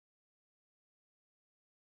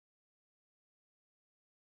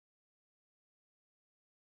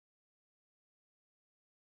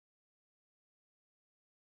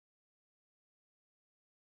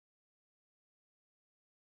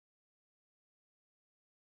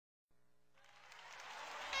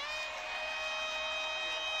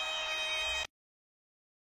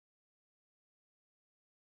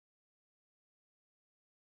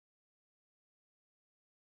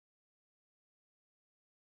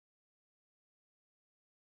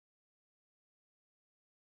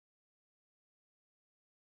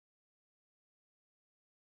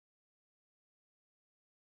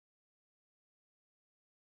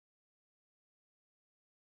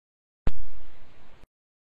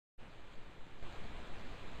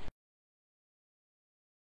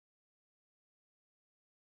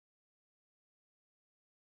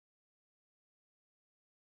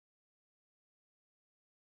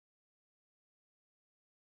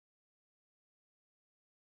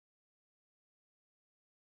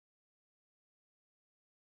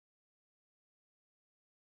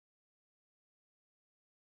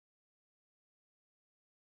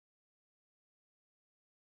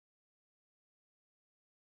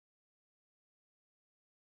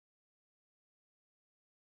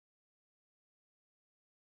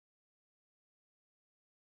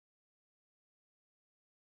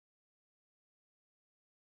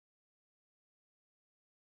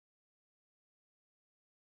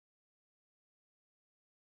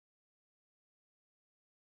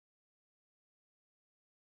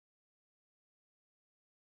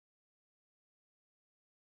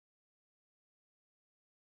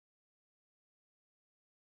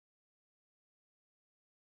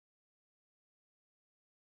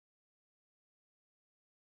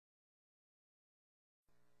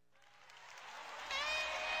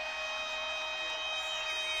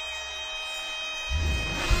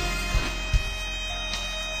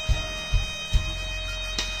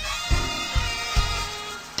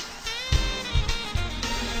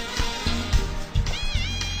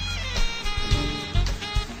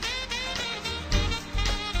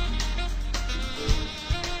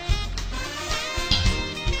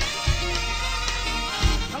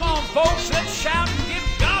folks, let's shout and give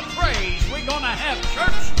God praise. We're going to have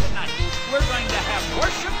church tonight. We're going to have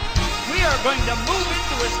worship. We are going to move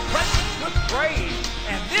into His presence with praise.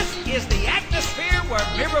 And this is the atmosphere where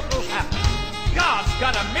miracles happen. God's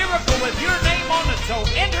got a miracle with your name on it, so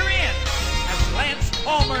enter in. As Lance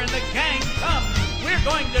Palmer and the gang come, we're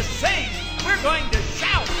going to sing. We're going to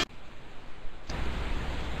shout.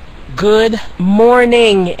 Good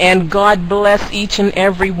morning, and God bless each and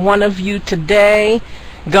every one of you today.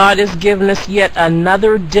 God has given us yet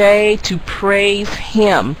another day to praise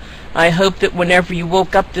Him. I hope that whenever you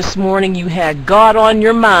woke up this morning, you had God on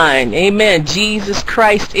your mind. Amen. Jesus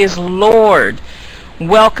Christ is Lord.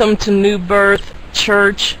 Welcome to New Birth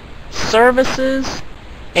Church services.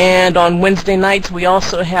 And on Wednesday nights, we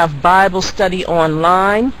also have Bible study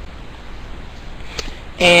online.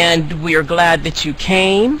 And we are glad that you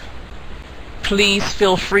came. Please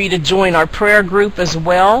feel free to join our prayer group as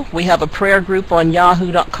well. We have a prayer group on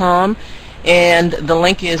yahoo.com, and the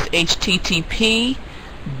link is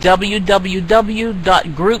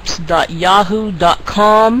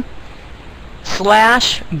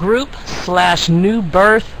http://groups.yahoo.com/group/New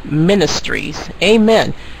Birth Ministries.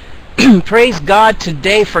 Amen. Praise God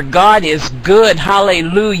today, for God is good.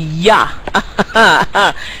 Hallelujah.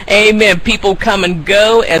 Amen. People come and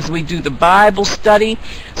go as we do the Bible study.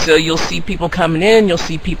 So you'll see people coming in, you'll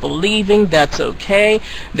see people leaving. That's okay.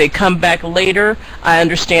 They come back later. I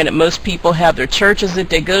understand that most people have their churches that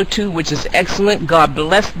they go to, which is excellent. God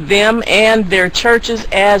bless them and their churches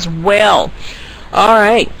as well. All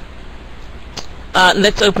right.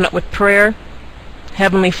 Let's open up with prayer.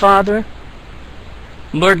 Heavenly Father,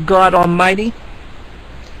 Lord God Almighty,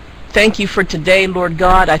 thank you for today, Lord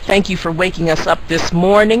God. I thank you for waking us up this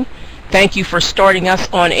morning. Thank you for starting us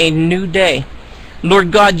on a new day.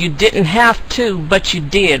 Lord God, you didn't have to, but you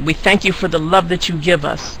did. We thank you for the love that you give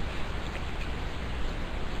us.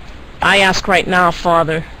 I ask right now,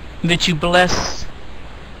 Father, that you bless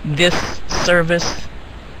this service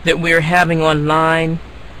that we're having online,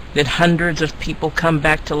 that hundreds of people come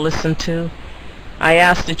back to listen to. I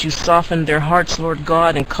ask that you soften their hearts, Lord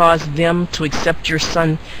God, and cause them to accept your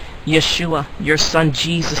Son, Yeshua, your Son,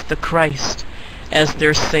 Jesus the Christ, as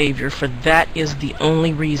their Savior. For that is the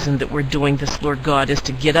only reason that we're doing this, Lord God, is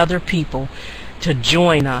to get other people to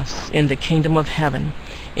join us in the kingdom of heaven,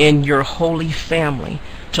 in your holy family,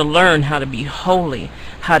 to learn how to be holy,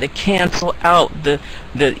 how to cancel out the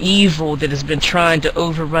evil that has been trying to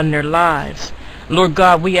overrun their lives. Lord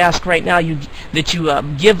God, we ask right now that you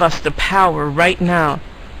give us the power right now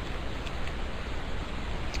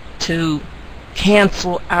to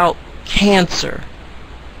cancel out cancer.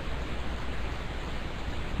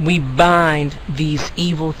 We bind these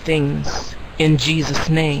evil things in Jesus'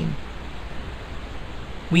 name.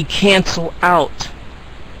 We cancel out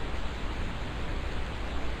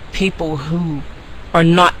people who are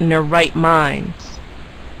not in their right minds.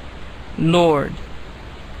 Lord,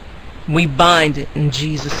 we bind it in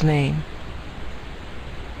Jesus' name.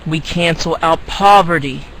 We cancel out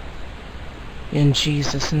poverty in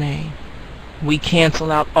Jesus' name. We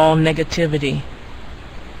cancel out all negativity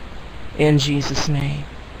in Jesus' name.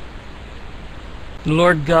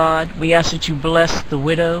 Lord God, we ask that you bless the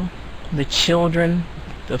widow, the children,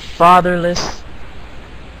 the fatherless,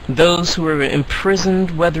 those who are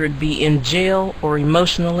imprisoned, whether it be in jail or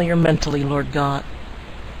emotionally or mentally, Lord God.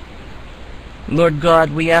 Lord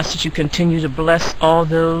God, we ask that you continue to bless all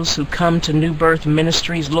those who come to New Birth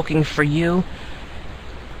Ministries looking for you.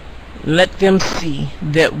 Let them see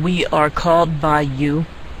that we are called by you,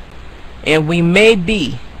 and we may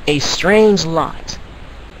be a strange lot,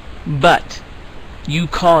 but you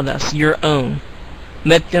called us your own.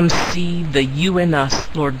 Let them see the you in us,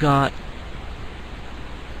 Lord God.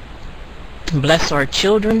 Bless our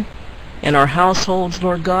children and our households,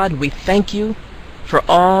 Lord God. We thank you for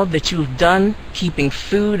all that you've done, keeping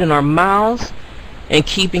food in our mouths and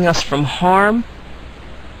keeping us from harm.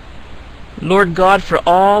 Lord God, for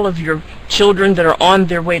all of your children that are on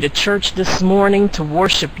their way to church this morning to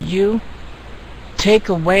worship you, take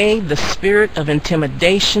away the spirit of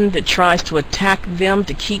intimidation that tries to attack them,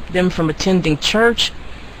 to keep them from attending church,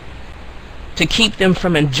 to keep them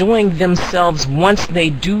from enjoying themselves once they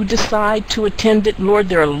do decide to attend it. Lord,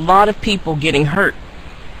 there are a lot of people getting hurt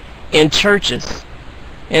in churches,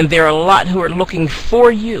 and there are a lot who are looking for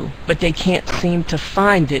you, but they can't seem to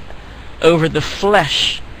find it over the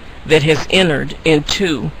flesh that has entered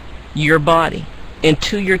into your body,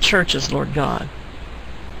 into your churches, Lord God.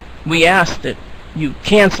 We ask that you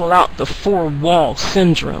cancel out the four-wall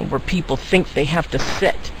syndrome, where people think they have to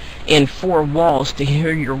sit in four walls to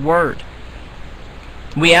hear your word.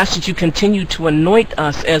 We ask that you continue to anoint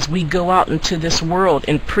us as we go out into this world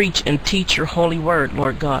and preach and teach your holy word,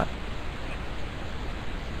 Lord God.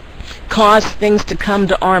 Cause things to come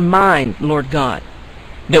to our mind, Lord God,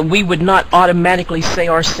 that we would not automatically say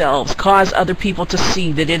ourselves. Cause other people to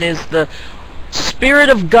see that it is the Spirit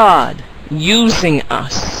of God using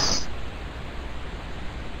us.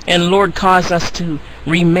 And Lord, cause us to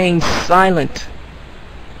remain silent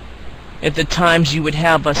at the times you would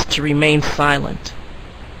have us to remain silent.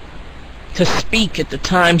 To speak at the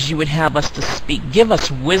times you would have us to speak. Give us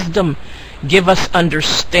wisdom. Give us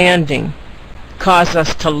understanding. Cause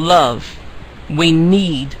us to love. We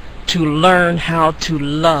need to learn how to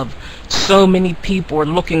love. So many people are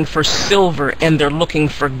looking for silver and they're looking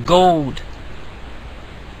for gold.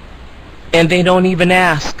 And they don't even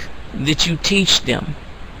ask that you teach them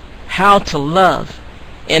how to love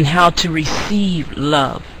and how to receive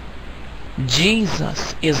love.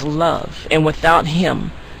 Jesus is love, and without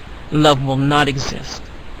him, love will not exist.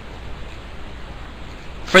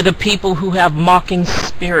 For the people who have mocking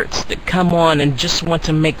spirits that come on and just want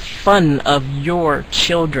to make fun of your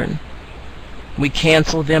children, we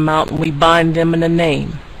cancel them out and we bind them in the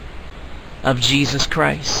name of Jesus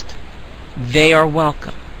Christ. They are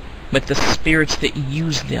welcome, but the spirits that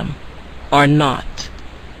use them are not.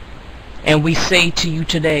 And we say to you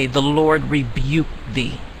today, the Lord rebuke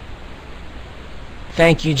thee.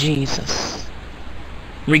 Thank you, Jesus.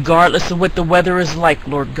 Regardless of what the weather is like,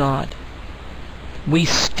 Lord God, we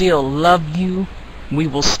still love you. We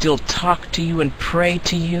will still talk to you and pray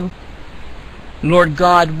to you. Lord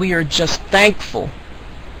God, we are just thankful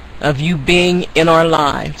of you being in our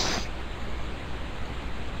lives.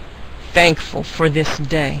 Thankful for this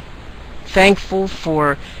day. Thankful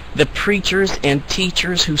for the preachers and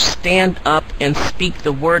teachers who stand up and speak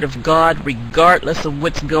the word of God regardless of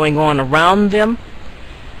what's going on around them,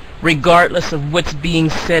 regardless of what's being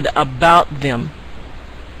said about them.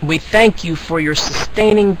 We thank you for your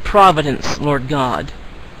sustaining providence, Lord God.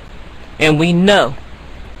 And we know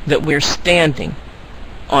that we're standing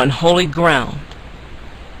on holy ground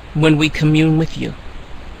when we commune with you.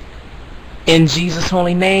 In Jesus'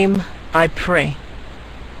 holy name, I pray.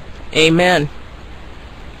 Amen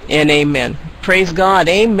and amen. Praise God.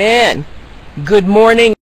 Amen. Good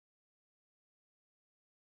morning.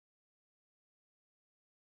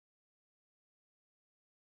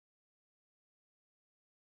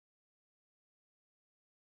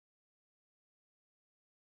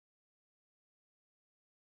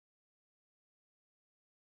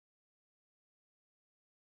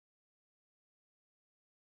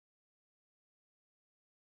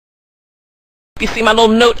 You see my little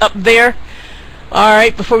note up there?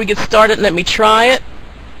 Alright, before we get started, let me try it.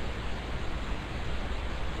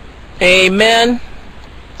 Amen.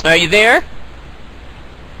 Are you there?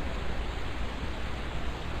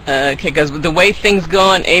 Okay, because the way things go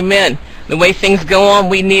on, amen. The way things go on,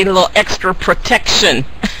 we need a little extra protection.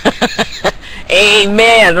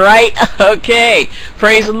 Amen, right? Okay,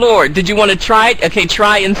 praise the Lord. Did you want to try it? Okay,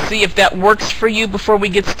 try and see if that works for you before we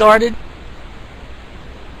get started.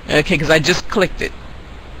 Okay, because I just clicked it.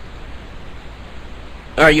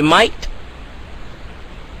 Are you mic'd?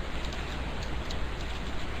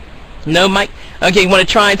 No mic? Okay, you want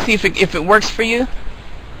to try and see if it works for you?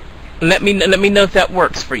 Let me know if that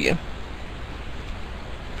works for you.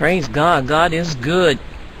 Praise God. God is good.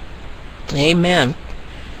 Amen.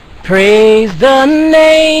 Praise the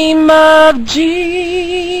name of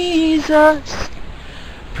Jesus.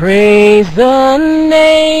 Praise the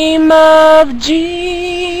name of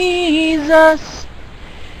Jesus.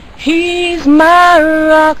 He's my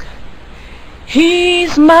rock.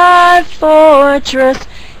 He's my fortress.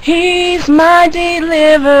 He's my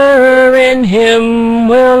deliverer. In him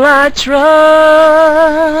will I trust.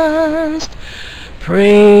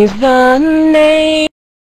 Praise the name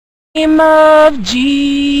of Jesus.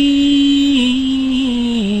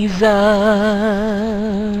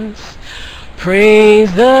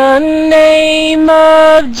 Praise the name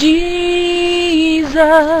of Jesus.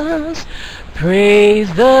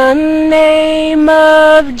 Praise the name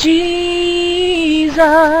of Jesus.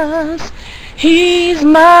 He's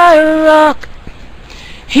my rock.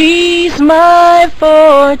 He's my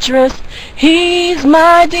fortress. He's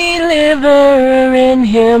my deliverer. In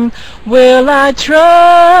him will I trust.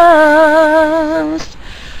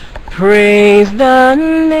 Praise the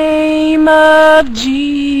name of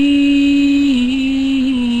Jesus.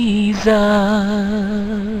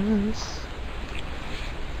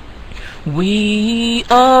 We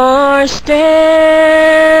are standing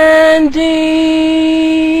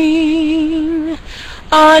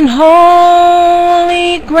on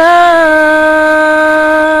holy ground.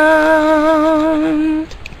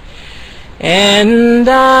 And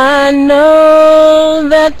I know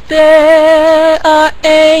that there are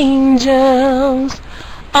angels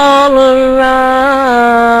all around.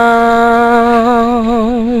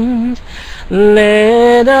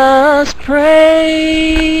 Let us praise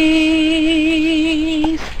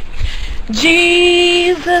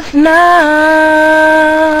Jesus now.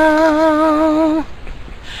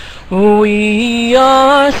 We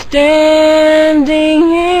are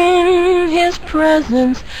standing in His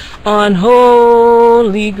presence on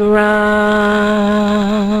holy ground.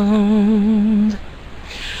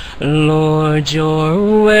 Lord,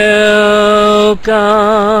 you're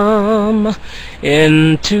welcome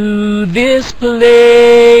into this place.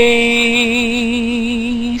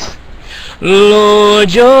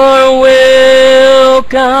 Lord, you're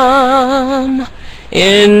welcome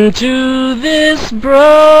into this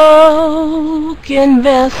broken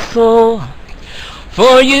vessel,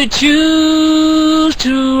 for you choose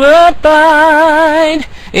to abide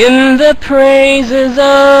in the praises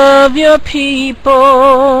of your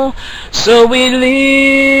people. So we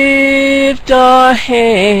lift our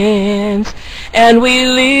hands and we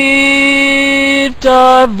lift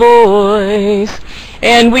our voice,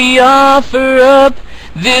 and we offer up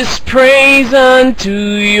this praise unto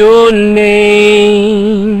your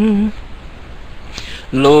name.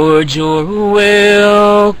 Lord, you're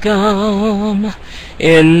welcome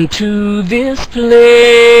into this place.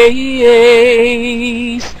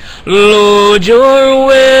 Lord, you're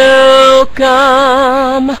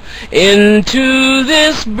welcome into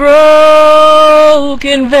this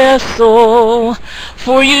broken vessel,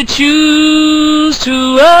 for you choose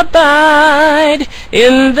to abide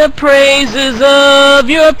in the praises of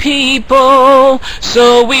your people.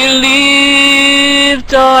 So we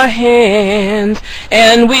lift our hands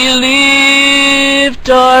and we lift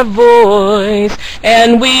our voice,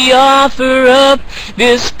 and we offer up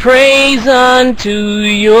this praise unto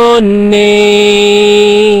your name.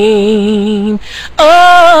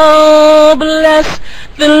 Oh, bless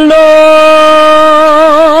the Lord,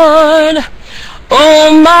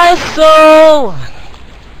 oh my soul,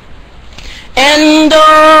 and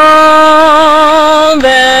all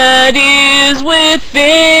that is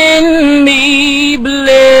within me.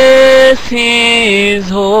 Bless His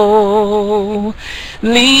holy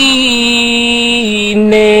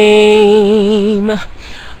name.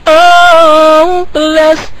 Oh,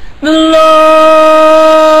 bless the Lord,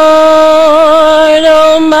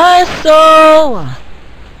 oh my soul,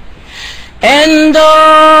 and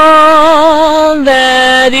all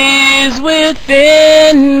that is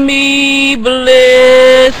within me.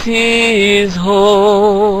 Bless His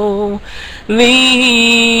holy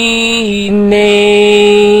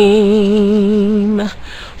name.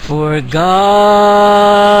 For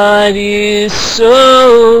God is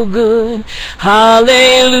so good.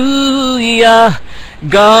 Hallelujah.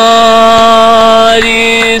 God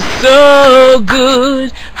is so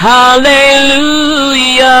good. Hallelujah.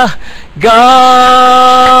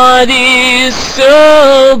 God is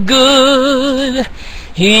so good.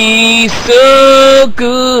 He's so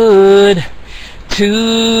good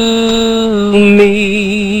to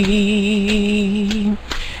me.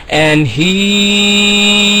 And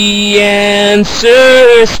He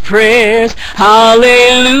answers prayers.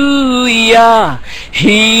 Hallelujah.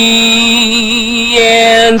 He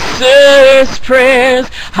answers prayers.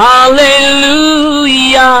 Hallelujah.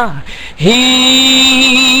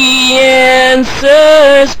 He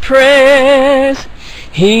answers prayers.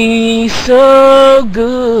 He's so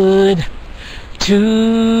good to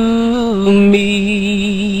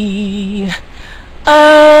me.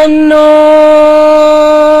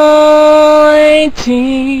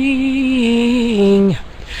 Anointing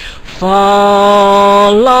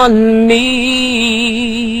fall on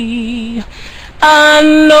me.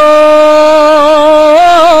 Anointing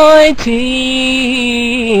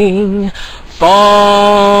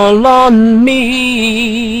fall on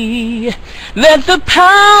me. Let the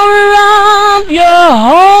power of your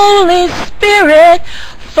Holy Spirit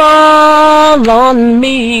fall on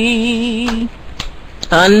me.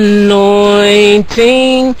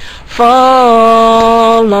 Anointing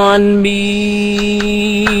fall on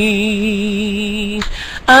me.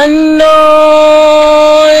 Anointing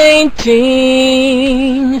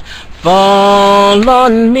fall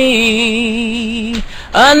on me.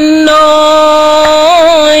 Anointing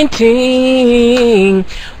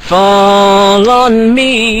fall on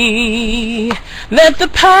me. Let the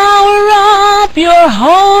power of your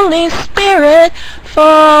Holy Spirit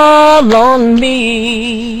fall on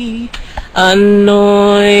me.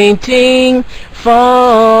 Anointing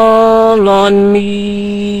fall on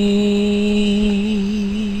me.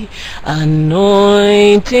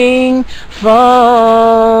 Anointing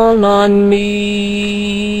fall on me.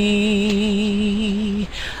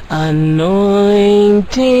 Anointing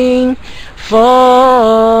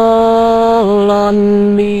fall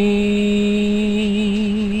on me.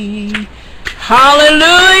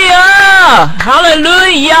 Hallelujah!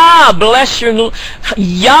 Hallelujah! Bless your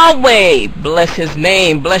Yahweh. Bless his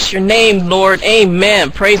name. Bless your name, Lord. Amen.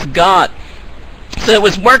 Praise God. So it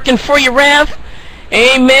was working for you, Rev?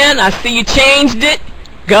 Amen. I see you changed it.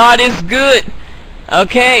 God is good.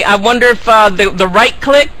 Okay. I wonder if the right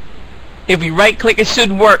click, if you right click, it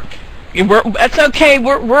should work. That's okay.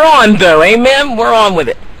 We're on though. Amen. We're on with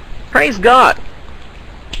it. Praise God.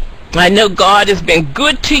 I know God has been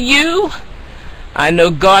good to you. I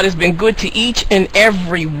know God has been good to each and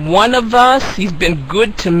every one of us. He's been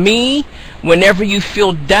good to me. Whenever you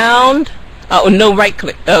feel down, oh, no, right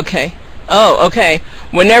click. Okay. Oh, okay.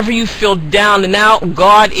 Whenever you feel down and out,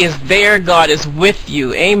 God is there. God is with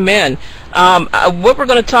you. Amen. What we're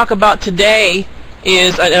going to talk about today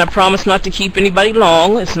is, and I promise not to keep anybody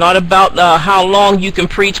long, it's not about how long you can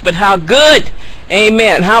preach, but how good,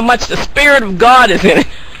 amen, how much the Spirit of God is in it.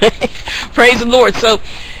 Praise the Lord. So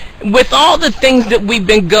with all the things that we've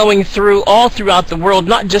been going through all throughout the world,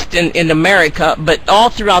 not just in America, but all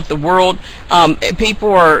throughout the world,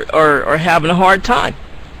 people are having a hard time.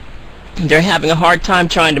 They're having a hard time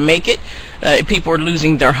trying to make it. People are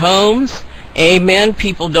losing their homes. Amen.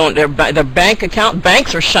 People don't, their bank account,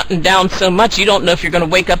 banks are shutting down so much you don't know if you're going to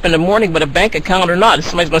wake up in the morning with a bank account or not. If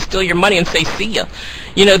somebody's going to steal your money and say, see ya.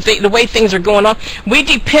 You know, the way things are going on. We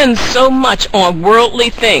depend so much on worldly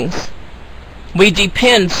things. We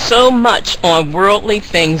depend so much on worldly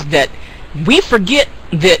things that we forget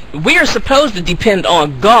that we are supposed to depend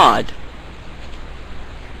on God.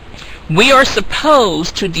 We are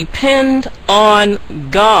supposed to depend on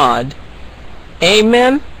God.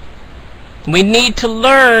 Amen. We need to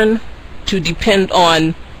learn to depend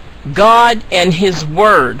on God and His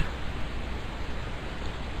Word.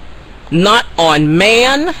 Not on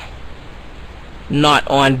man, not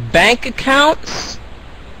on bank accounts,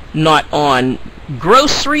 not on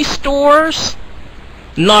grocery stores,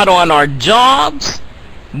 not on our jobs.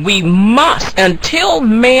 We must, until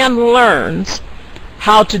man learns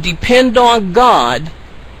how to depend on God,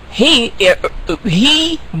 we,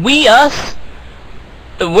 us,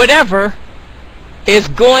 whatever, is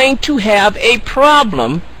going to have a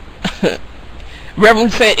problem.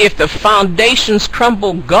 Reverend said, if the foundations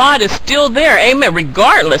crumble, God is still there. Amen.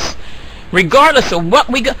 Regardless of what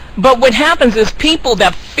we go. But what happens is people,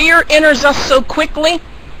 that fear enters us so quickly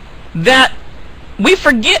that we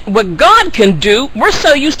forget what God can do. We're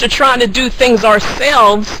so used to trying to do things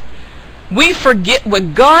ourselves, we forget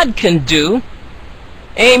what God can do.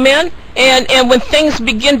 Amen. And when things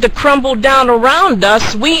begin to crumble down around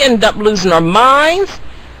us, we end up losing our minds,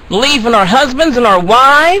 leaving our husbands and our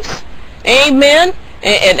wives, amen,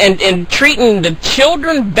 and treating the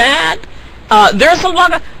children bad. There's a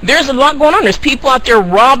lot going on. There's people out there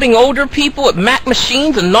robbing older people at Mac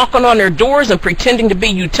machines and knocking on their doors and pretending to be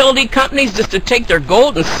utility companies just to take their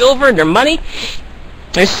gold and silver and their money.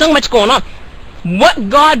 There's so much going on. What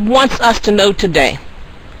God wants us to know today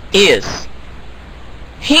is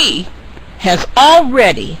He has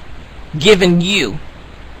already given you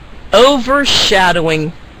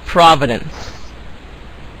overshadowing providence.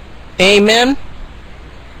 Amen.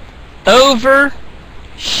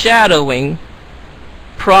 Overshadowing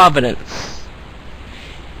providence.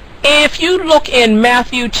 If you look in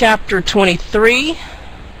Matthew chapter 23,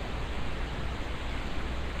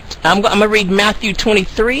 I'm going to read Matthew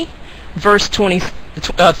 23, verse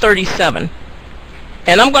 37.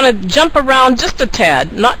 And I'm going to jump around just a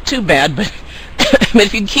tad, not too bad, but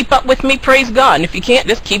if you keep up with me, praise God. And if you can't,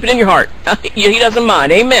 just keep it in your heart. He doesn't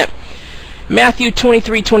mind. Amen. Matthew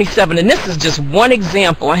 23:27, and this is just one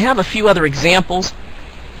example. I have a few other examples.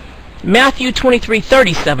 Matthew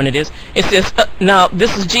 23:37 it is. It says, now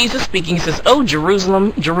this is Jesus speaking. He says, O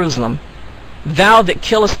Jerusalem, Jerusalem, thou that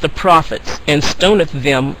killest the prophets, and stonest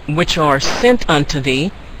them which are sent unto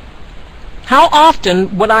thee, how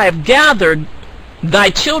often would I have gathered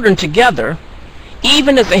thy children together,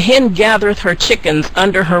 even as a hen gathereth her chickens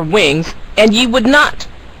under her wings, and ye would not.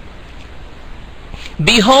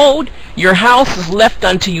 Behold, your house is left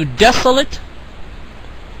unto you desolate.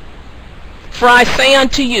 For I say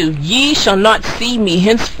unto you, ye shall not see me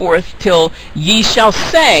henceforth till ye shall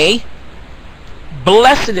say,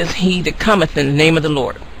 blessed is he that cometh in the name of the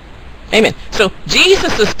Lord. Amen. So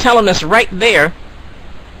Jesus is telling us right there,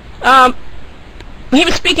 he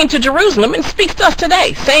was speaking to Jerusalem and speaks to us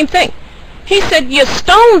today. Same thing. He said, you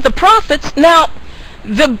stoned the prophets. Now,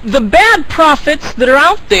 the bad prophets that are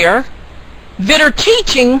out there that are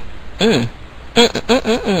teaching,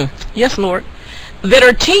 yes, Lord, that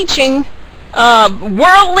are teaching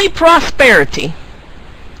worldly prosperity.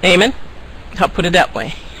 Amen. I'll put it that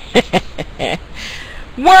way.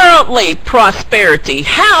 Worldly prosperity.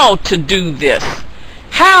 How to do this.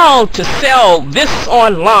 How to sell this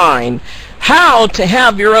online. How to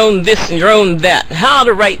have your own this and your own that. How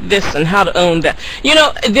to write this and how to own that. You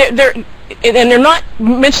know, they're not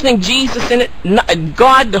mentioning Jesus in it.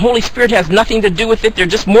 God, the Holy Spirit, has nothing to do with it. They're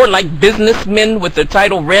just more like businessmen with the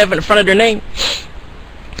title Rev in front of their name.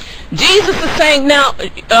 Jesus is saying, now,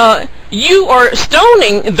 you are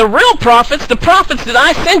stoning the real prophets, the prophets that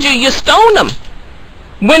I send you stone them.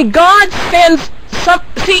 When God sends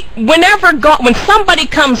when somebody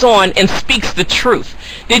comes on and speaks the truth,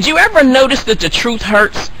 did you ever notice that the truth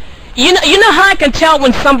hurts? You know how I can tell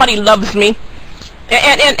when somebody loves me?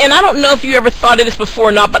 And I don't know if you ever thought of this before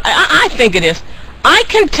or not, but I think it is. I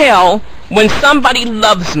can tell when somebody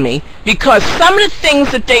loves me because some of the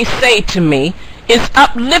things that they say to me is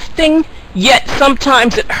uplifting, yet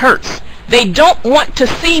sometimes it hurts. They don't want to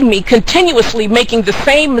see me continuously making the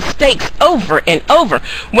same mistakes over and over.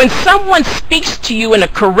 When someone speaks to you in a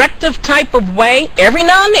corrective type of way, every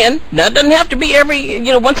now and then, that doesn't have to be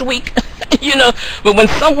once a week, but when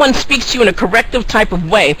someone speaks to you in a corrective type of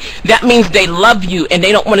way, that means they love you and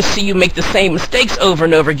they don't want to see you make the same mistakes over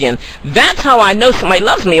and over again. That's how I know somebody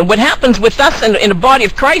loves me. And what happens with us in the body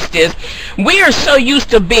of Christ is we are so used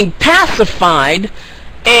to being pacified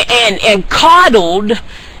and coddled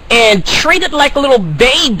and treated like little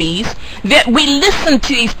babies that we listen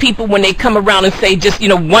to these people when they come around and say just,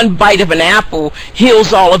 one bite of an apple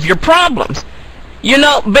heals all of your problems.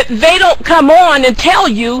 But they don't come on and tell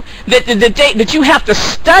you that you have to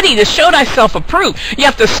study to show thyself approved. You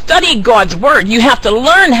have to study God's word. You have to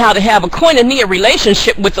learn how to have a koinonia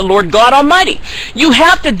relationship with the Lord God Almighty. You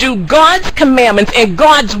have to do God's commandments and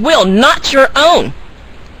God's will, not your own.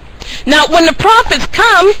 Now, when the prophets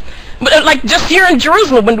come, like just here in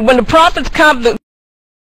Jerusalem, when the prophets come,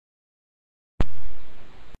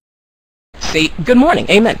 see, good morning,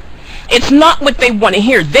 amen. It's not what they want to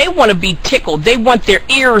hear. They want to be tickled. They want their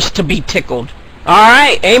ears to be tickled. All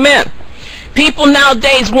right, amen. People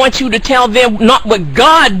nowadays want you to tell them not what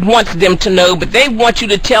God wants them to know, but they want you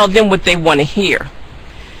to tell them what they want to hear.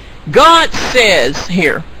 God says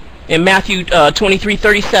here in Matthew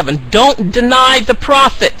 23:37, don't deny the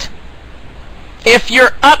prophet. If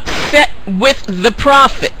you're upset with the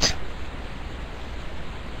prophet,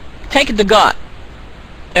 take it to God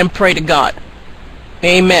and pray to God.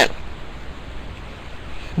 Amen.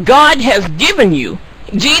 God has given you.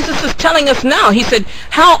 Jesus is telling us now. He said,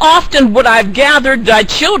 how often would I have gathered thy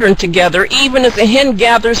children together, even as a hen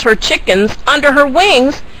gathers her chickens under her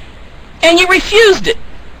wings, and you refused it.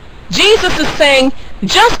 Jesus is saying,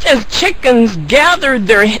 just as chickens gather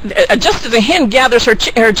just as a hen gathers her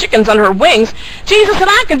chickens under her wings, Jesus said,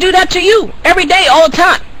 I can do that to you every day, all the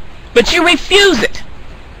time. But you refuse it.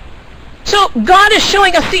 So God is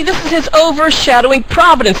showing us, see, this is his overshadowing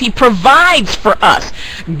providence. He provides for us.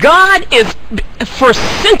 God is, for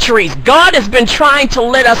centuries, God has been trying to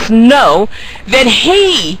let us know that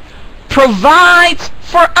he provides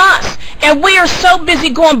for us. And we are so busy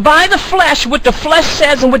going by the flesh, what the flesh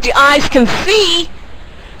says and what the eyes can see.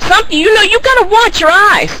 You got to watch your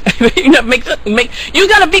eyes. You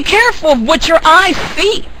got to be careful of what your eyes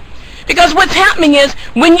see. Because what's happening is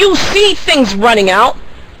when you see things running out,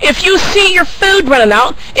 if you see your food running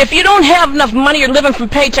out, if you don't have enough money, you're living from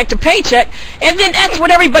paycheck to paycheck, and then that's when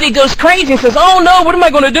everybody goes crazy and says, oh no, what am I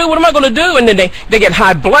going to do? What am I going to do? And then they get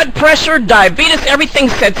high blood pressure, diabetes, everything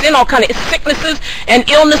sets in, all kind of sicknesses and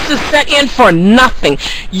illnesses set in for nothing.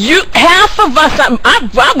 Half of us,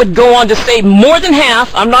 I would go on to say more than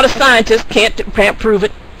half, I'm not a scientist, can't prove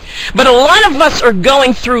it, but a lot of us are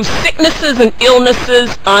going through sicknesses and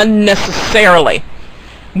illnesses unnecessarily.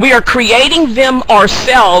 We are creating them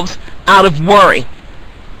ourselves out of worry.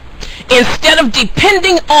 Instead of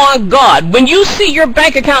depending on God, when you see your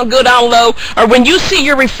bank account go down low, or when you see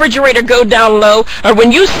your refrigerator go down low, or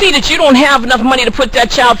when you see that you don't have enough money to put that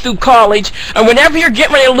child through college, or whenever you're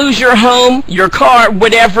getting ready to lose your home, your car,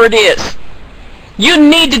 whatever it is, you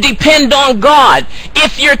need to depend on God.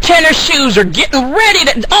 If your tennis shoes are getting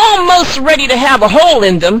almost ready to have a hole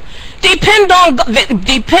in them, depend on God.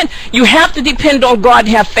 You have to depend on God,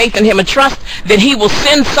 have faith in him, and trust that he will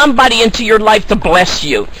send somebody into your life to bless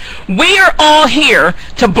you. We are all here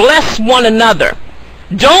to bless one another.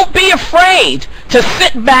 Don't be afraid to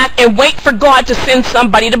sit back and wait for God to send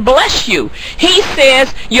somebody to bless you. He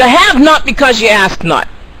says, you have not because you ask not.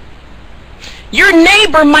 Your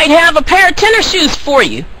neighbor might have a pair of tennis shoes for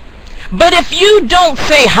you. But if you don't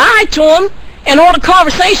say hi to them and hold a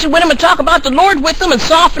conversation with them and talk about the Lord with them and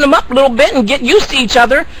soften them up a little bit and get used to each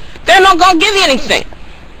other, they're not going to give you anything.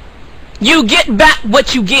 You get back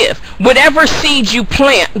what you give. Whatever seeds you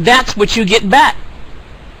plant, that's what you get back.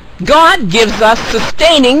 God gives us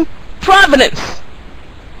sustaining providence.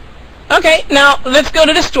 Okay, now let's go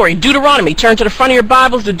to this story. Deuteronomy. Turn to the front of your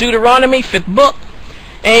Bibles to Deuteronomy, 5th book.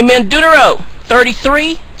 Amen. Deutero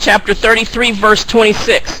 33, chapter 33, verse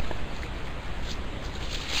 26.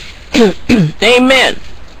 Amen.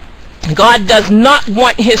 God does not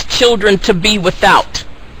want his children to be without.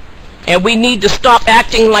 And we need to stop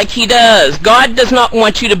acting like he does. God does not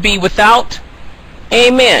want you to be without.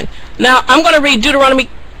 Amen. Now, I'm going to read Deuteronomy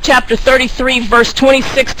chapter 33, verse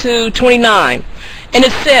 26 to 29. And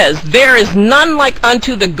it says, there is none like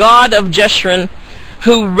unto the God of Jeshurun,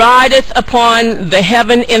 who rideth upon the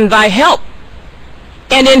heaven in thy help,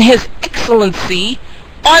 and in his excellency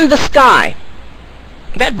on the sky.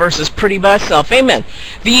 That verse is pretty by itself. Amen.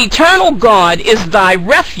 The eternal God is thy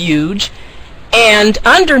refuge, and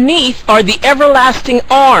underneath are the everlasting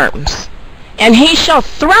arms. And he shall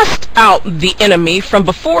thrust out the enemy from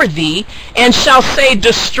before thee, and shall say,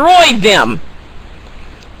 destroy them.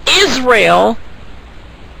 Israel,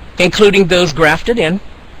 including those grafted in,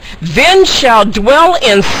 then shall dwell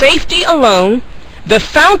in safety alone. The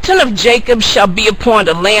fountain of Jacob shall be upon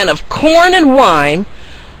a land of corn and wine.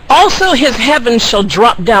 Also his heavens shall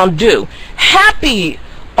drop down dew. Happy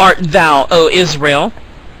art thou, O Israel,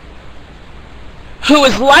 who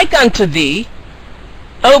is like unto thee,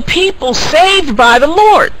 O people saved by the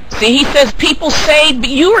Lord. See, he says people saved, but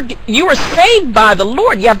you are saved by the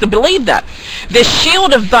Lord. You have to believe that. The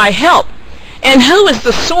shield of thy help, and who is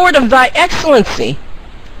the sword of thy excellency?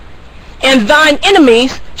 And thine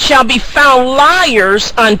enemies shall be found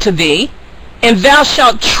liars unto thee, and thou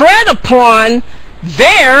shalt tread upon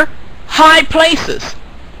their high places.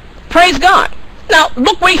 Praise God. Now,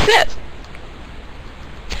 look what he says.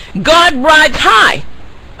 God rides high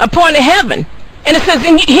upon the heaven, and it says,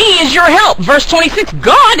 and he is your help. Verse 26,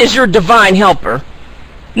 God is your divine helper.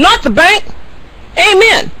 Not the bank.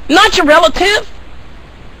 Amen. Not your relative.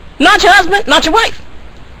 Not your husband. Not your wife.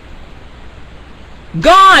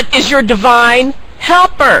 God is your divine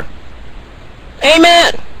helper.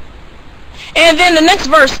 Amen. And then the next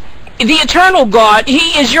verse, the eternal God,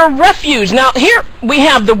 he is your refuge. Now here we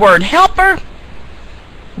have the word helper.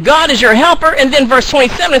 God is your helper. And then verse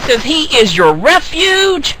 27, it says he is your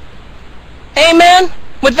refuge. Amen.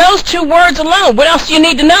 With those two words alone, what else do you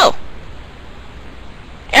need to know?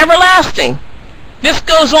 Everlasting. This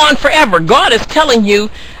goes on forever. God is telling you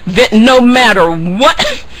that no matter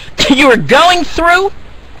what you are going through,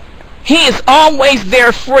 he is always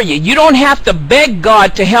there for you. You don't have to beg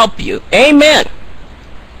God to help you. Amen.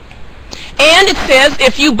 And it says,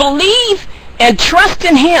 if you believe and trust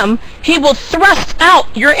in him, he will thrust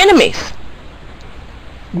out your enemies.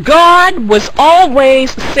 God was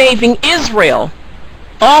always saving Israel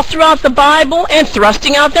all throughout the Bible and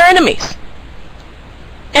thrusting out their enemies.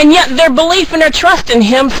 And yet their belief and their trust in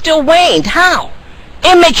him still waned. How?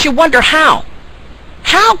 It makes you wonder how.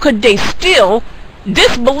 How could they still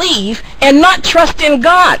disbelieve and not trust in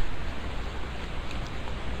God?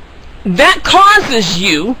 That causes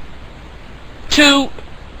you to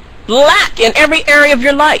lack in every area of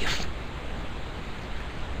your life.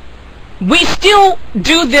 We still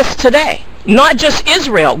do this today. Not just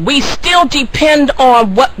Israel. We still depend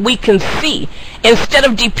on what we can see instead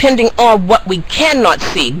of depending on what we cannot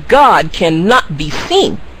see. God cannot be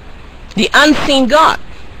seen. The unseen God.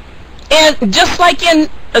 And just like in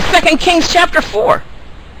 2 Kings chapter 4,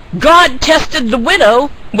 God tested the widow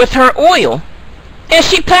with her oil, and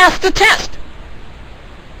she passed the test.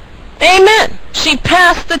 Amen. She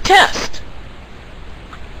passed the test.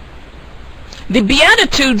 The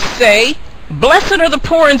Beatitudes say, blessed are the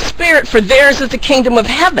poor in spirit, for theirs is the kingdom of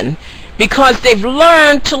heaven, because they've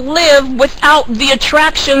learned to live without the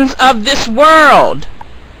attractions of this world.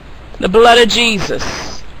 The blood of Jesus.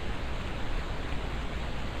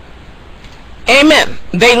 Amen.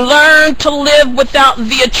 They learn to live without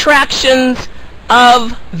the attractions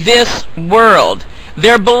of this world.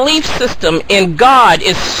 Their belief system in God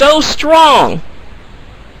is so strong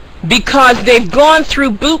because they've gone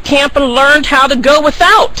through boot camp and learned how to go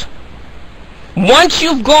without. Once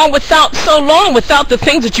you've gone without so long, without the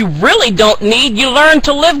things that you really don't need, you learn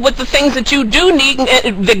to live with the things that you do need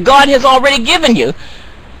and that God has already given you.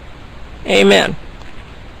 Amen.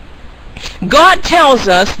 God tells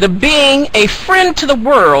us that being a friend to the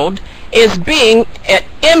world is being at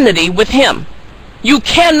enmity with him. You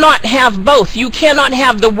cannot have both. You cannot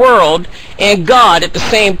have the world and God at the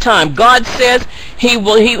same time. God says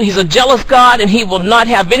he's a jealous God, and he will not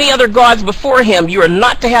have any other gods before him. You are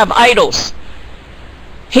not to have idols.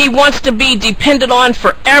 He wants to be depended on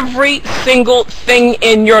for every single thing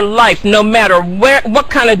in your life, no matter what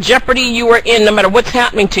kind of jeopardy you are in, no matter what's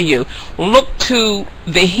happening to you. Look to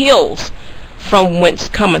the hills from whence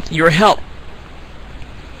cometh your help.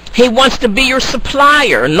 He wants to be your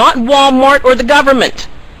supplier, not Walmart or the government.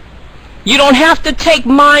 You don't have to take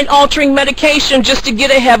mind-altering medication just to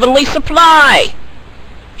get a heavenly supply.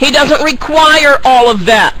 He doesn't require all of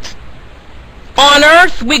that. On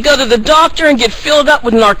earth, we go to the doctor and get filled up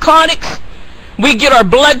with narcotics. We get our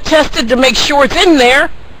blood tested to make sure it's in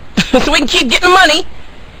there so we can keep getting money.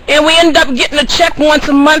 And we end up getting a check once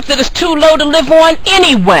a month that is too low to live on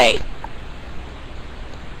anyway.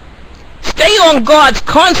 Stay on God's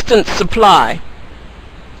constant supply.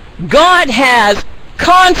 God has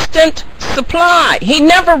constant supply. He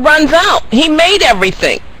never runs out. He made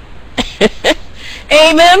everything.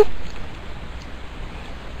 Amen.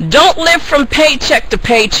 Don't live from paycheck to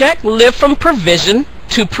paycheck. Live from provision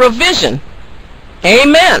to provision.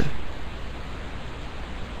 Amen.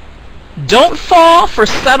 Don't fall for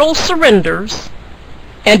subtle surrenders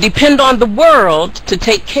and depend on the world to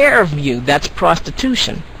take care of you. That's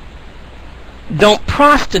prostitution. Don't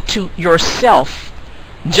prostitute yourself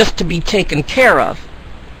just to be taken care of.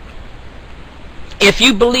 If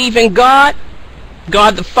you believe in God,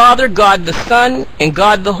 God the Father, God the Son, and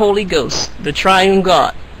God the Holy Ghost, the triune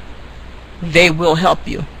God, they will help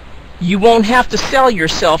you. You won't have to sell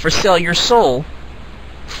yourself or sell your soul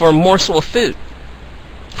for a morsel of food,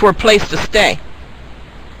 for a place to stay.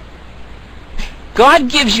 God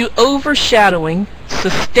gives you overshadowing,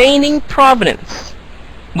 sustaining providence.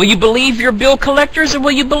 Will you believe your bill collectors, or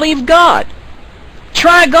will you believe God?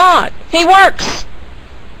 Try God. He works.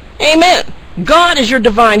 Amen. God is your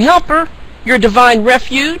divine helper, your divine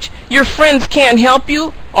refuge. Your friends can't help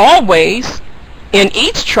you always in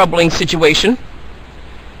each troubling situation.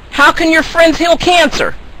 How can your friends heal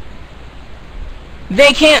cancer?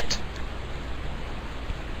 They can't.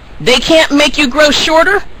 They can't make you grow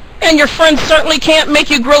shorter, and your friends certainly can't make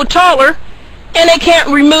you grow taller. And they can't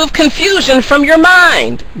remove confusion from your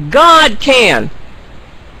mind. God can.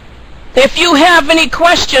 If you have any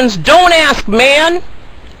questions, don't ask man.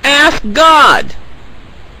 Ask God.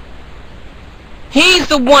 He's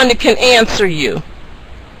the one that can answer you.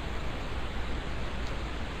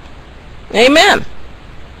 Amen.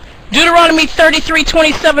 Deuteronomy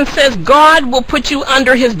 33:27 says, God will put you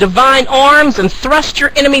under his divine arms and thrust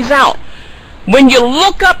your enemies out. When you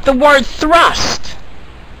look up the word thrust,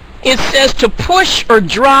 it says to push or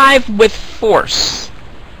drive with force.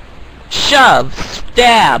 Shove,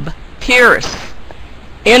 stab, pierce,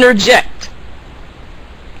 interject.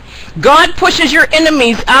 God pushes your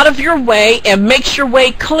enemies out of your way and makes your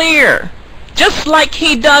way clear, just like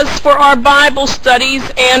he does for our Bible studies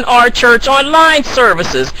and our church online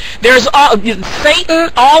services. Satan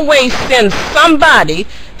always sends somebody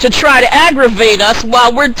to try to aggravate us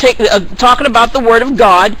while we're talking about the Word of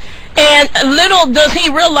God. And little does he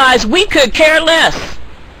realize we could care less,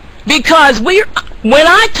 because when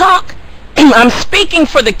I talk, I'm speaking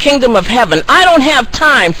for the kingdom of heaven. I don't have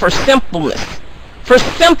time for simpleness, for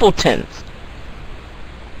simpletons.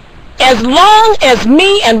 As long as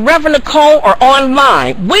me and Reverend Nicole are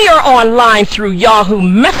online, we are online through Yahoo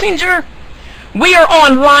Messenger. We are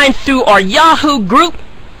online through our Yahoo group.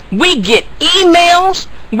 We get emails.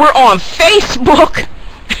 We're on Facebook.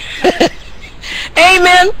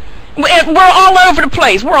 Amen. We're all over the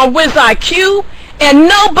place. We're on WizIQ, and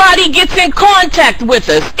nobody gets in contact with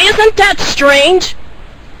us. Isn't that strange?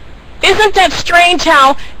 Isn't that strange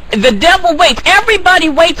how the devil waits? Everybody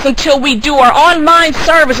waits until we do our online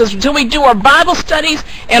services, until we do our Bible studies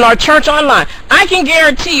and our church online. I can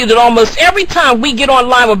guarantee you that almost every time we get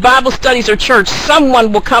online with Bible studies or church,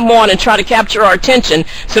 someone will come on and try to capture our attention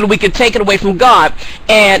so that we can take it away from God.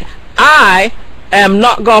 And I am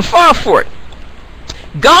not going to fall for it.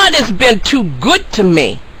 God has been too good to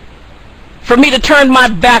me for me to turn my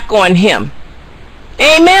back on him.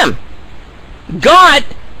 Amen. God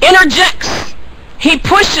interjects. He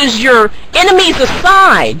pushes your enemies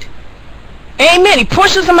aside. Amen. He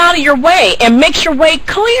pushes them out of your way and makes your way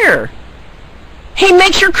clear. He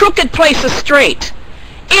makes your crooked places straight.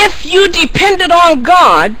 If you depended on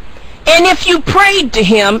God, and if you prayed to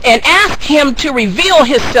him and asked him to reveal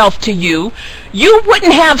himself to you, you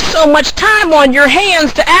wouldn't have so much time on your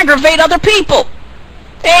hands to aggravate other people.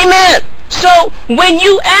 Amen. So when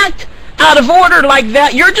you act out of order like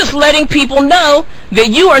that, you're just letting people know that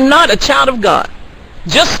you are not a child of God,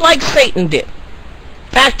 just like Satan did.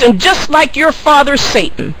 acting just like your father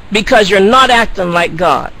Satan, because you're not acting like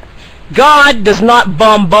God. God does not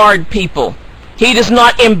bombard people. He does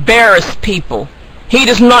not embarrass people. He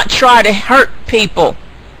does not try to hurt people.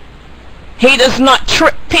 He does not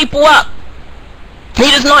trip people up. He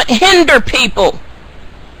does not hinder people.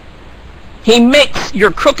 He makes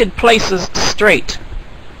your crooked places straight.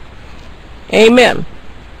 Amen.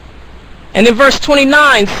 And then verse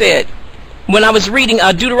 29 said, when I was reading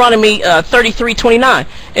Deuteronomy 33:29,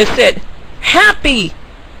 it said, "Happy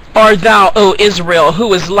art thou, O Israel,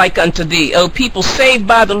 who is like unto thee, O people saved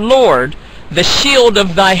by the Lord, the shield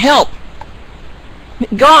of thy help."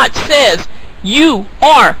 God says you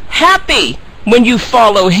are happy when you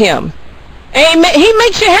follow him. Amen. He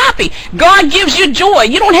makes you happy. God gives you joy.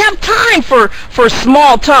 You don't have time for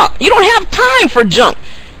small talk. You don't have time for junk.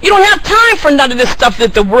 You don't have time for none of this stuff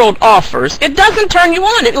that the world offers. It doesn't turn you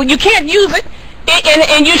on. You can't use it.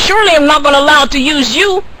 And you surely are not going to allow it to use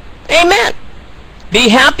you. Amen. Be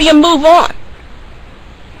happy and move on.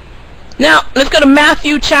 Now, let's go to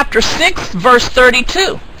Matthew chapter 6, verse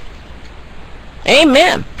 32.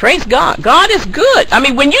 Amen. Praise God. God is good. I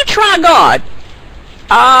mean, when you try God,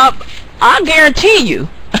 I guarantee you,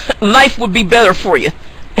 life would be better for you.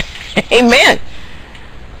 Amen.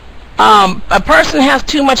 A person has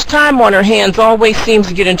too much time on their hands always seems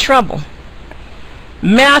to get in trouble.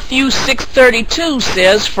 Matthew 6:32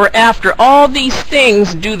 says, "For after all these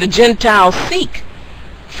things do the Gentiles seek,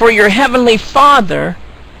 for your heavenly Father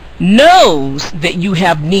knows that you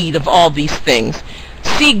have need of all these things."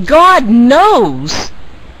 See, God knows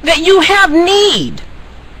that you have need.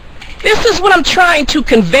 This is what I'm trying to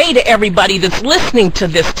convey to everybody that's listening to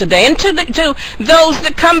this today, and to those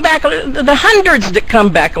that come back, the hundreds that come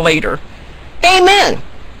back later. Amen.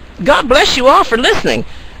 God bless you all for listening.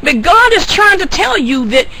 But God is trying to tell you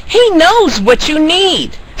that he knows what you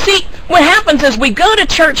need. See, what happens is we go to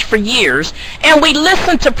church for years and we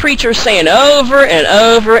listen to preachers saying over and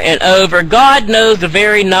over and over, God knows the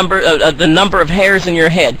very number of hairs in your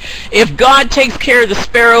head. If God takes care of the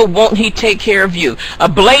sparrow, won't he take care of you? A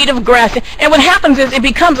blade of grass. And what happens is it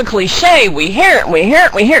becomes a cliche. We hear it, we hear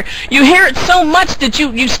it, we hear it. You hear it so much that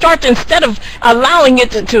you start to, instead of allowing it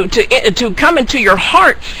to come into your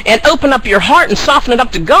heart and open up your heart and soften it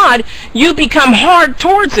up to God, you become hard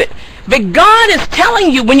towards it. But God is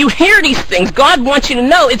telling you, when you hear these things, God wants you to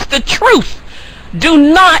know it's the truth. Do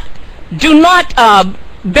not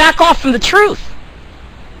back off from the truth.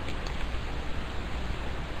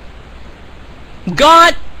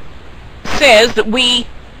 God says that we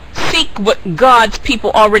seek what God's people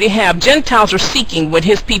already have. Gentiles are seeking what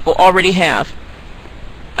his people already have.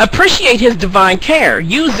 Appreciate his divine care.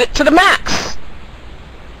 Use it to the max.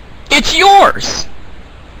 It's yours.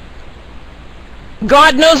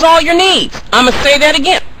 God knows all your needs. I'm going to say that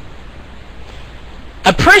again.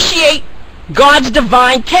 Appreciate God's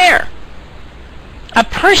divine care.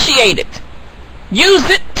 Appreciate it. Use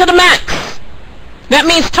it to the max. That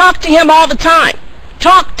means talk to him all the time.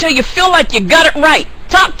 Talk till you feel like you got it right.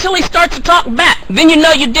 Talk till he starts to talk back. Then you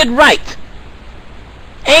know you did right.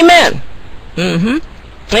 Amen.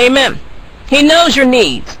 Amen. He knows your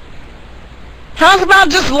needs. How's about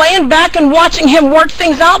just laying back and watching him work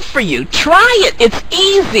things out for you? Try it. It's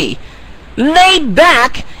easy. Lay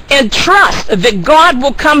back and trust that God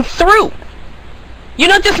will come through. You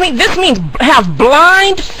know what this means? This means have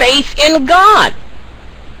blind faith in God.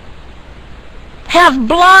 Have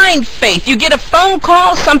blind faith. You get a phone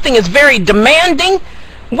call, something is very demanding.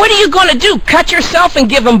 What are you going to do? Cut yourself and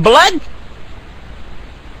give him blood?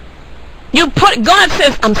 God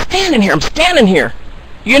says, I'm standing here.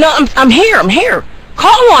 You know, I'm here.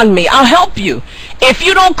 Call on me. I'll help you. If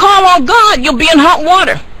you don't call on God, you'll be in hot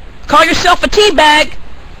water. Call yourself a tea bag.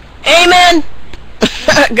 Amen.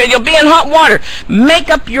 You'll be in hot water. Make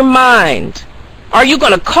up your mind. Are you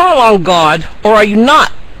going to call on God or are you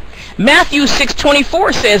not? Matthew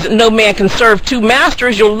 6:24 says that no man can serve two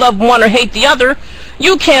masters. You'll love one or hate the other.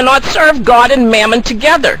 You cannot serve God and mammon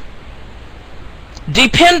together.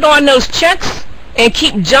 Depend on those checks and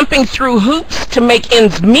keep jumping through hoops to make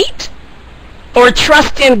ends meet, or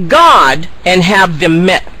trust in God and have them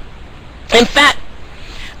met. In fact,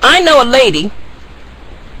 I know a lady,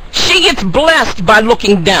 she gets blessed by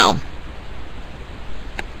looking down.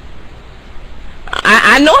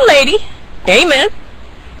 I know a lady, amen,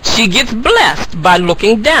 she gets blessed by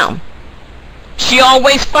looking down. She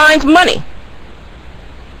always finds money.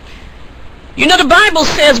 You know, the Bible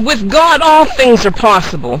says with God all things are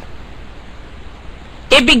possible.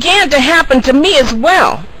 It began to happen to me as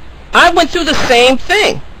well. I went through the same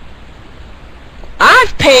thing.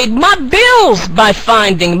 I've paid my bills by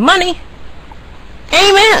finding money.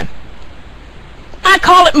 Amen. I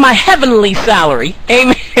call it my heavenly salary.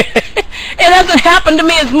 Amen. It doesn't happen to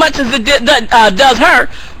me as much as it does her,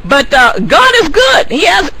 but God is good. He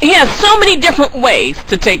has so many different ways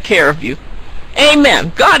to take care of you.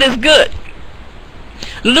 Amen. God is good.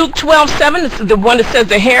 Luke 12:7 is the one that says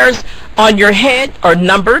the hairs on your head are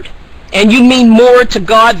numbered, and you mean more to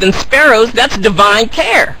God than sparrows. That's divine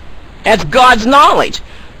care. That's God's knowledge.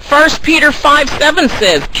 1 Peter 5:7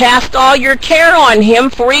 says, cast all your care on him,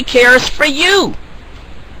 for he cares for you.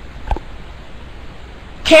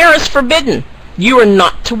 Care is forbidden. You are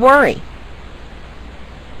not to worry.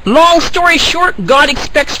 Long story short, God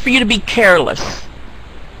expects for you to be careless.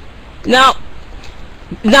 Now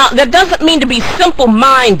that doesn't mean to be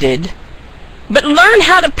simple-minded, but learn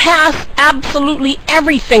how to pass absolutely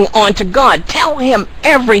everything on to God. Tell him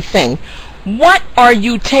everything. What are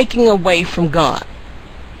you taking away from God?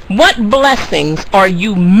 What blessings are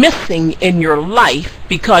you missing in your life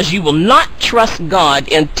because you will not trust God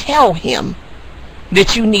and tell him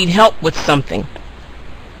that you need help with something?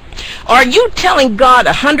 Are you telling God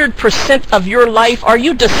 100% of your life? Are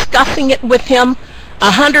you discussing it with him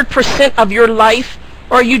 100% of your life?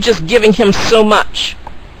 Or are you just giving him so much?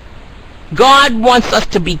 God wants us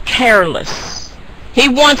to be careless. He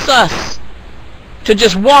wants us to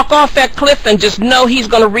just walk off that cliff and just know he's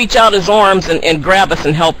going to reach out his arms and grab us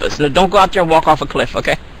and help us. Now, don't go out there and walk off a cliff,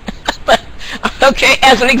 okay? Okay,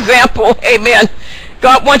 as an example, amen.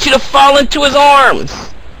 God wants you to fall into his arms.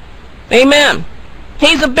 Amen.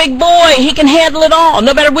 He's a big boy. He can handle it all.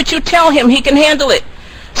 No matter what you tell him, he can handle it.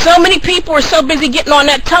 So many people are so busy getting on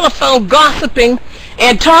that telephone, gossiping,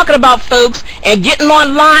 and talking about folks, and getting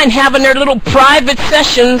online, having their little private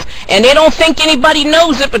sessions, and they don't think anybody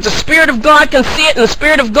knows it, but the Spirit of God can see it, and the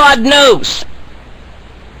Spirit of God knows.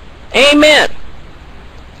 Amen.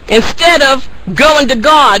 Instead of going to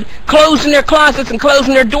God, closing their closets and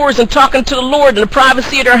closing their doors and talking to the Lord in the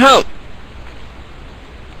privacy of their home.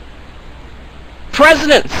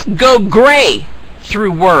 Presidents go gray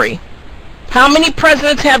through worry. How many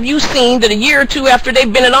presidents have you seen that a year or two after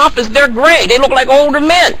they've been in office, they're gray? They look like older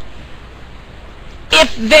men.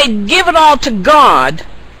 If they give it all to God,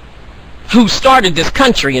 who started this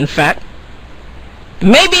country, in fact,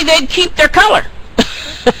 maybe they'd keep their color.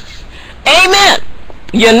 Amen.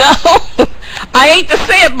 You know, I hate to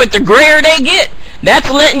say it, but the grayer they get, that's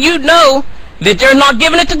letting you know that they're not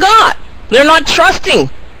giving it to God. They're not trusting.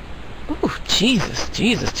 Ooh, Jesus.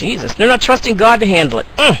 They're not trusting God to handle it.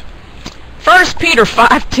 1 Peter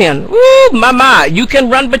 5:10. Ooh, my. You can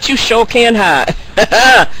run, but you sure can't hide.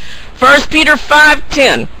 1 Peter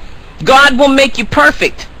 5:10. God will make you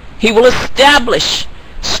perfect. He will establish,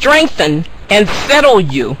 strengthen, and settle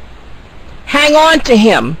you. Hang on to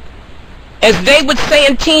him. As they would say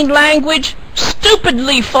in teen language,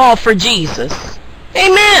 stupidly fall for Jesus.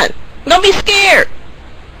 Amen. Don't be scared.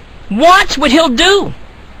 Watch what he'll do.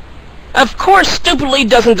 Of course, stupidly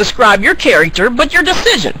doesn't describe your character, but your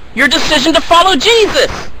decision. Your decision to follow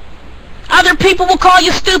Jesus. Other people will call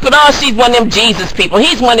you stupid. Oh, she's one of them Jesus people.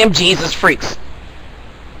 He's one of them Jesus freaks.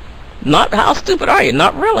 Not how stupid are you?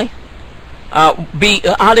 Not really. How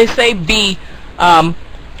they say, be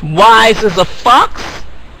wise as a fox,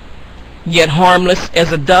 yet harmless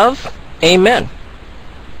as a dove. Amen.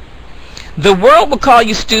 The world will call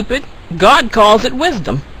you stupid. God calls it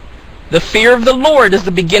wisdom. The fear of the Lord is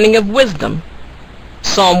the beginning of wisdom.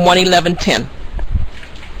 Psalm 111:10.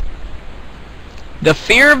 The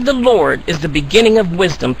fear of the Lord is the beginning of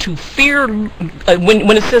wisdom. To fear,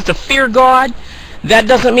 when it says to fear God, that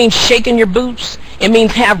doesn't mean shaking your boots. It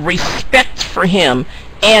means have respect for him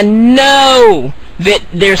and know that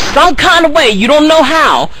there's some kind of way, you don't know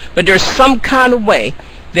how, but there's some kind of way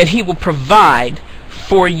that he will provide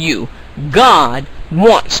for you. God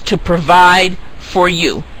wants to provide for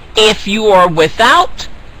you. If you are without,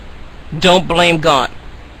 don't blame God.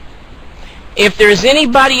 If there's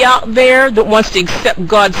anybody out there that wants to accept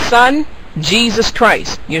God's Son, Jesus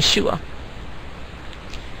Christ, Yeshua.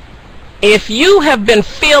 If you have been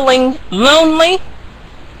feeling lonely,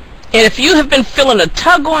 and if you have been feeling a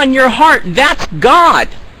tug on your heart, that's God.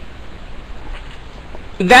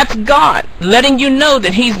 That's God letting you know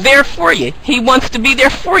that he's there for you. He wants to be there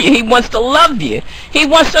for you. He wants to love you. He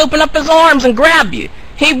wants to open up his arms and grab you.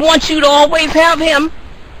 He wants you to always have him.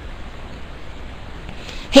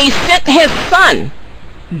 He sent his Son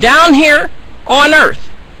down here on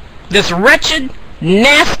earth, this wretched,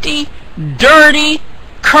 nasty, dirty,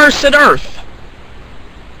 cursed earth,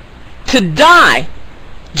 to die.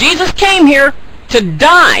 Jesus came here to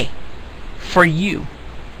die for you.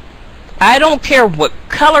 I don't care what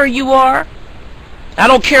color you are. I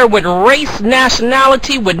don't care what race,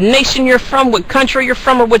 nationality, what nation you're from, what country you're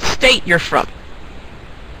from, or what state you're from.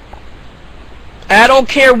 I don't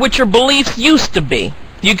care what your beliefs used to be.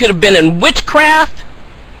 You could have been in witchcraft.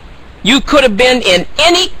 You could have been in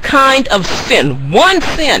any kind of sin. One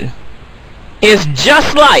sin is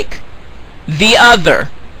just like the other.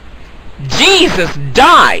 Jesus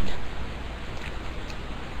died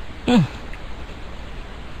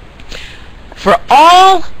for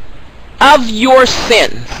all of your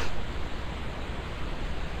sins.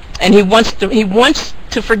 And he wants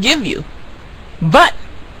to forgive you. But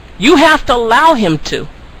you have to allow him to.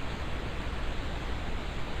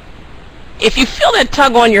 If you feel that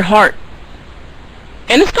tug on your heart,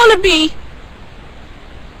 and it's going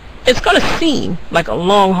to seem like a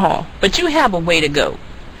long haul, but you have a way to go.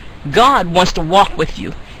 God wants to walk with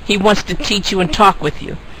you. He wants to teach you and talk with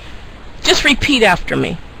you. Just repeat after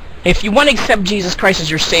me. If you want to accept Jesus Christ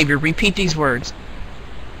as your Savior, repeat these words.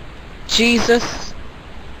 Jesus,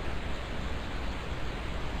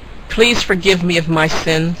 please forgive me of my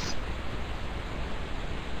sins.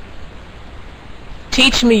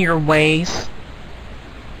 Teach me your ways.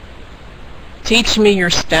 Teach me your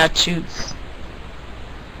statutes.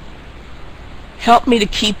 Help me to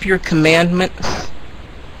keep your commandments.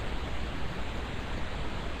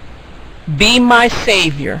 Be my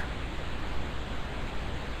Savior.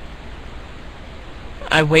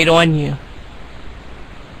 I wait on you.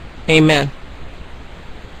 Amen.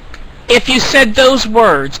 If you said those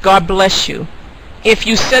words, God bless you. If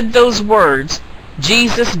you said those words,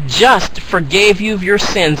 Jesus just forgave you of your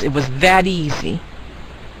sins. It was that easy.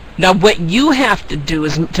 Now what you have to do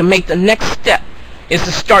is to make the next step is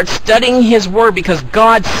to start studying his word, because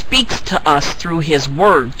God speaks to us through his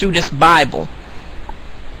word, through this Bible.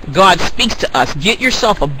 God speaks to us. Get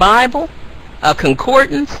yourself a Bible, a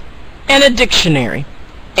concordance, and a dictionary,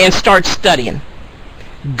 and start studying.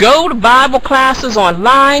 Go to Bible classes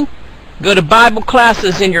online. Go to Bible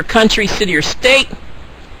classes in your country, city, or state.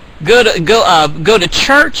 Go to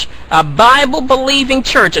church, a Bible-believing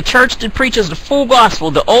church, a church that preaches the full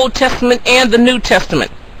gospel, the Old Testament and the New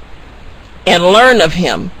Testament, and learn of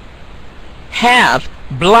him. Have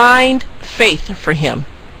blind faith for him.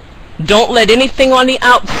 Don't let anything on the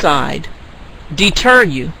outside deter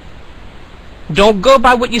you. Don't go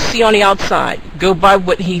by what you see on the outside. Go by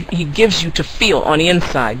what he gives you to feel on the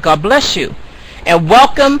inside. God bless you. And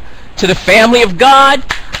welcome to the family of God.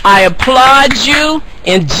 I applaud you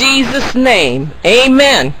in Jesus' name.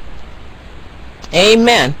 Amen.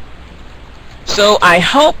 Amen. So I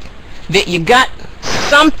hope that you got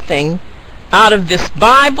something out of this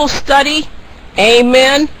Bible study.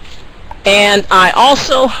 Amen. And I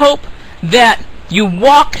also hope that you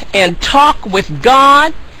walk and talk with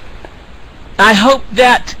God. I hope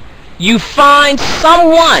that you find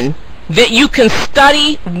someone that you can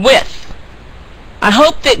study with. I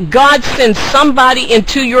hope that God sends somebody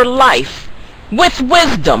into your life with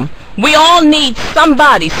wisdom. We all need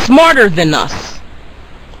somebody smarter than us.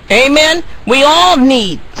 Amen? We all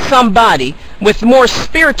need somebody with more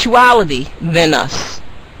spirituality than us,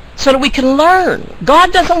 so that we can learn.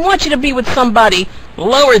 God doesn't want you to be with somebody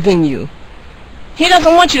lower than you. He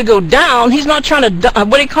doesn't want you to go down. He's not trying to,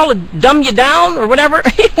 what do you call it, dumb you down or whatever.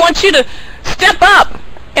 He wants you to step up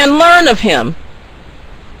and learn of him.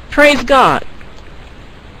 Praise God.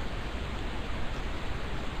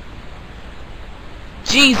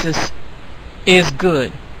 Jesus is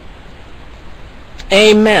good.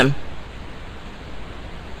 Amen.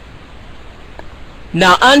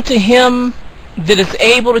 Now unto him that is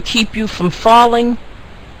able to keep you from falling,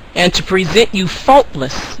 and to present you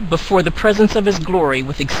faultless before the presence of his glory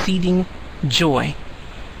with exceeding joy.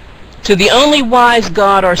 To the only wise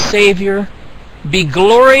God our Savior be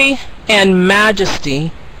glory and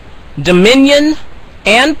majesty, dominion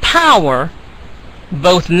and power,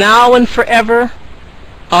 both now and forever.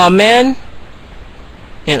 Amen,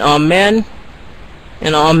 and amen,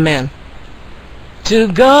 and amen.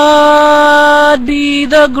 To God be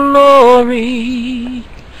the glory.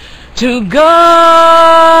 To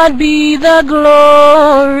God be the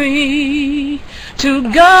glory.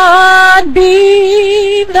 To God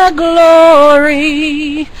be the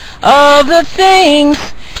glory of the things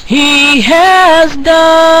he has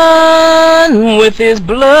done. With his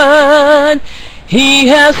blood he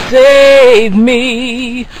has saved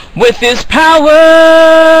me. With his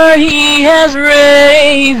power he has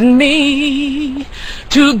raised me.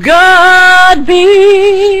 To God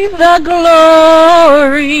be the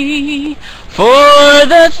glory for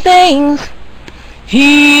the things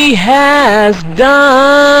he has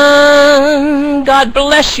done. God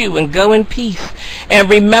bless you, and go in peace. And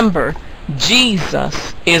remember,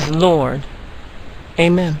 Jesus is Lord.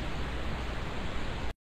 Amen.